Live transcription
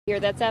Here.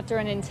 That's after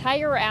an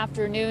entire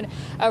afternoon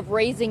of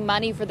raising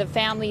money for the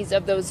families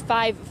of those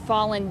 5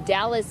 fallen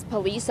Dallas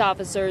police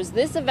officers.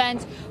 This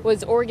event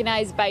was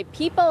organized by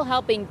People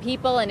Helping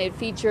People, and it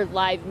featured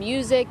live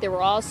music. There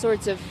were all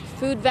sorts of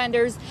food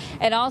vendors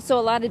and also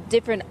a lot of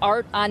different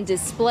art on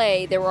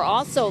display. There were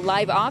also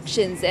live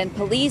auctions and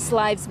Police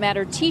Lives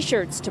Matter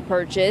t-shirts to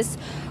purchase.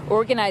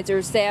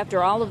 Organizers say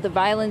after all of the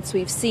violence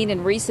we've seen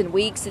in recent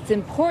weeks, it's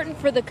important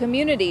for the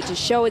community to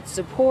show its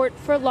support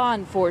for law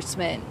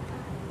enforcement.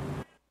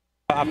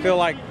 I feel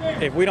like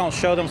if we don't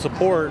show them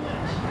support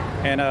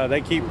and they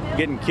keep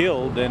getting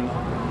killed, then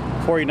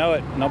before you know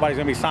it, nobody's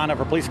going to be signed up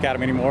for police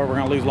academy anymore. We're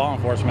going to lose law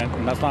enforcement,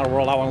 and that's not a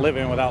world I want to live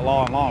in without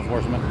law and law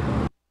enforcement.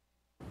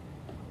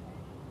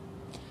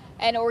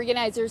 And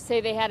organizers say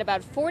they had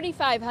about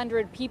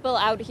 4,500 people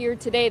out here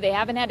today. They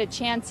haven't had a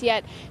chance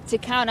yet to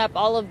count up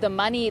all of the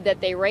money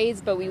that they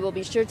raised, but we will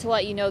be sure to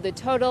let you know the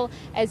total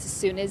as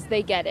soon as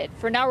they get it.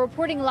 For now,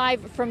 reporting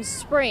live from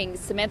Springs,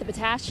 Samantha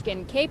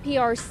Ptashkin,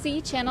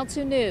 KPRC Channel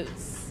 2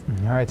 News.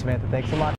 All right, Samantha, thanks a lot.